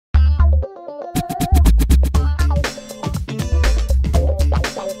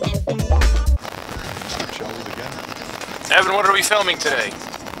we filming today?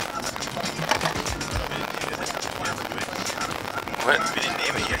 What? We didn't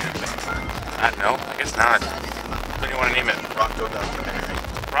name it yet. No, I guess not. What do you want to name it? Rocco Docco.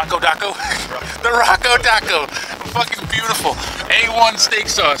 Rocco Docco? The Rocco Docco. Fucking beautiful. A1 steak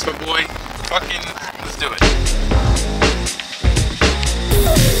sauce, my boy. Fucking, let's do it.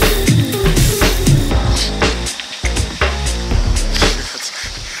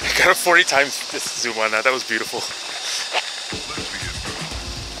 I got a 40 times zoom on that. That was beautiful.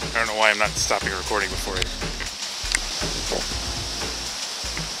 I don't know why I'm not stopping recording before it.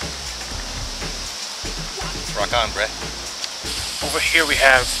 Rock on, Brett. Over here we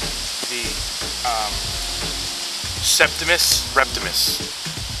have the Septimus,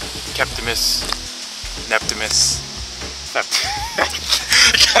 Keptimus, Neptimus.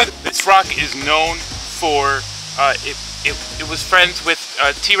 This rock is known for it was friends with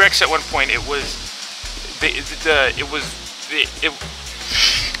T-Rex at one point. It was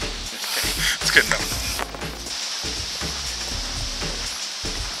it's good enough.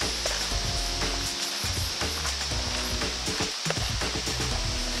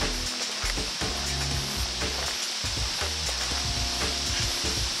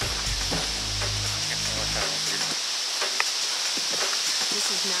 This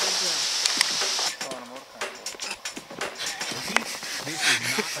is not a drill. This is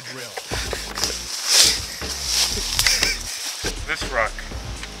not a drill. This rock,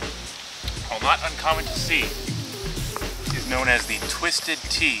 while not uncommon to see, is known as the Twisted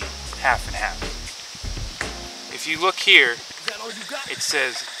T half and half. If you look here, it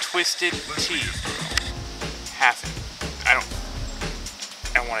says Twisted T half and I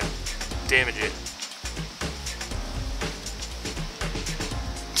don't want to damage it.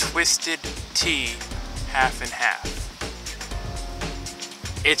 Twisted T half and half.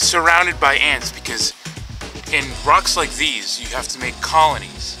 It's surrounded by ants because in rocks like these you have to make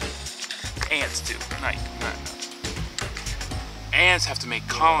colonies. Ants do. Not. Ants have to make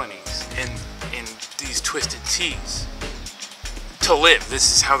colonies in these Twisted Ts to live.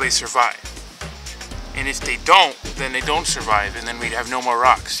 This is how they survive. And if they don't, then they don't survive, and then we'd have no more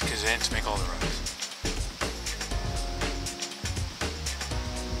rocks because ants make all the rocks.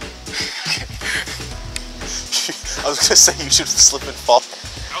 I was gonna say you should slip and fall.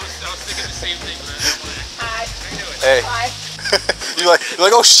 I was thinking the same thing, man. Hi. Hey. Hi. you're like,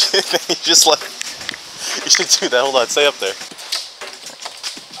 oh shit, man. You just like, you should do that. Hold on, stay up there.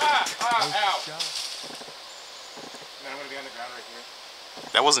 Ow. Man, I'm gonna be on the ground right here.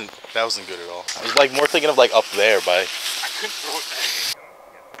 That wasn't good at all. I was like more thinking of like up there by. I couldn't throw it back.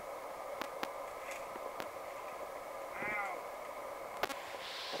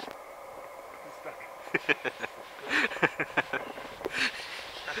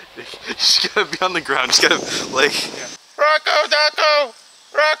 You just gotta be on the ground. Just gotta like. Yeah. Rocco Docco!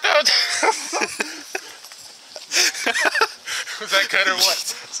 Rocco Docco! Was that good or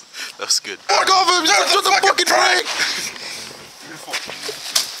what? That was good. Fuck off him! That's what the fucking break!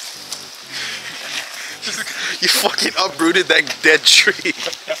 You fucking uprooted that dead tree.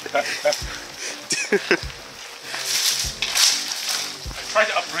 I tried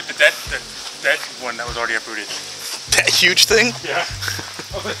to uproot the dead one that was already uprooted. That huge thing? Yeah.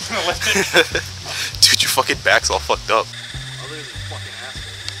 I was gonna lift it. Dude, your fucking back's all fucked up.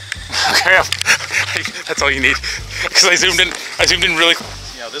 Okay, that's all you need. Because I zoomed in really.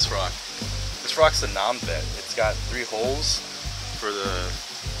 You know, this rock's the Nam vet. It's got 3 holes for the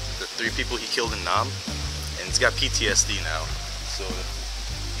 3 people he killed in Nam, and it's got PTSD now. So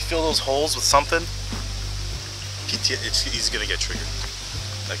if you fill those holes with something, he's gonna get triggered.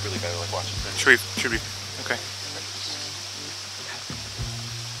 Like really bad, like watching things. Should be. Okay.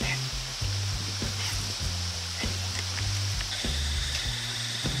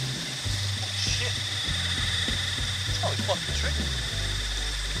 Probably fucking triggered.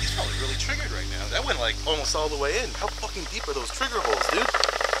 He's probably really triggered right now. That went like almost all the way in. How fucking deep are those trigger holes, dude?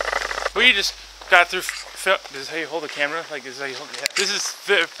 Well, you just got through. This is how you hold the camera. Like this is how you hold it. This is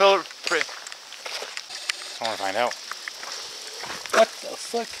the pillar. I want to find out. What the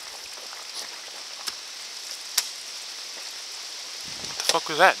fuck? What the fuck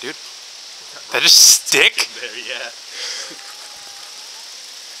was that, dude? That just stick? There, yeah.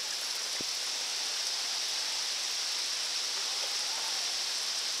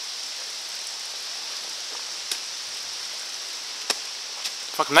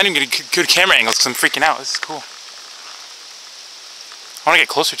 Fuck, I'm not even getting good camera angles because I'm freaking out. This is cool. I want to get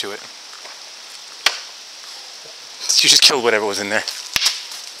closer to it. You just killed whatever was in there.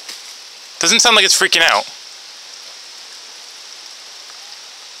 Doesn't sound like it's freaking out.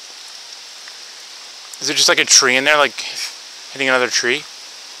 Is there just like a tree in there? Like, Hitting another tree.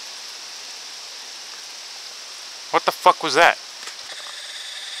 What the fuck was that?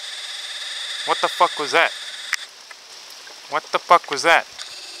 What the fuck was that? What the fuck was that?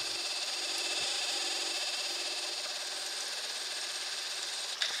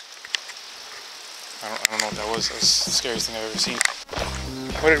 I don't know what that was. That was the scariest thing I've ever seen.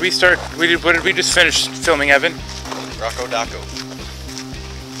 What did we start? What did we just finish filming, Evan? Rocco Docco.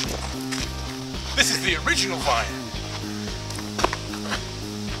 This is the original vine.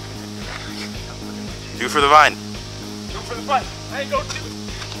 Do for the vine. Go for the vine. I ain't gonna do it.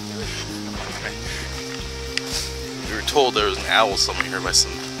 We were told there was an owl somewhere here by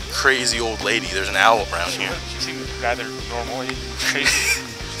some crazy old lady. There's an owl around here. She seemed rather normal. Crazy.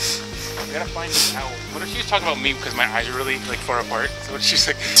 I gotta find this owl. What if she was talking about me because my eyes are really like far apart? So what if she's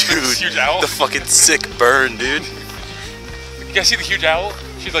like, dude, this huge owl? The fucking sick burn, dude. You guys see the huge owl?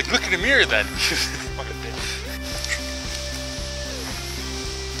 She's like, look in the mirror then. Fucking bitch.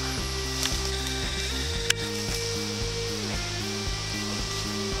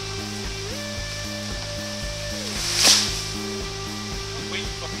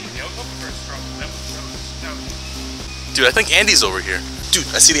 Dude, I think Andy's over here. Dude,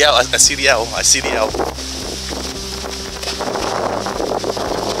 I see the owl. I see the owl. I see the owl.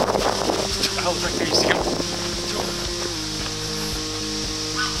 Owl's right there. You see him?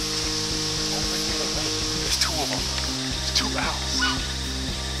 There's two of them. There's two owls.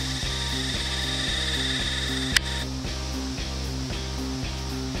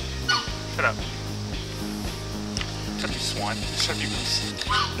 Shut up. Shut up, you swan. Shut up, you goose.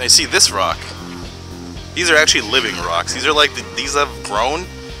 Now you see this rock. These are actually living rocks. These are like, these have grown.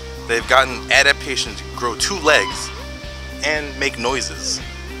 They've gotten adaptation to grow two legs and make noises.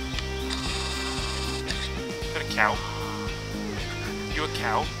 Is that a cow? You a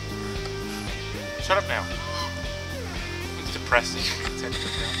cow? Shut up now. It's depressing.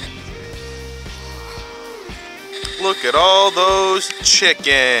 Look at all those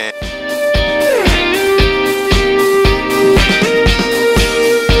chickens.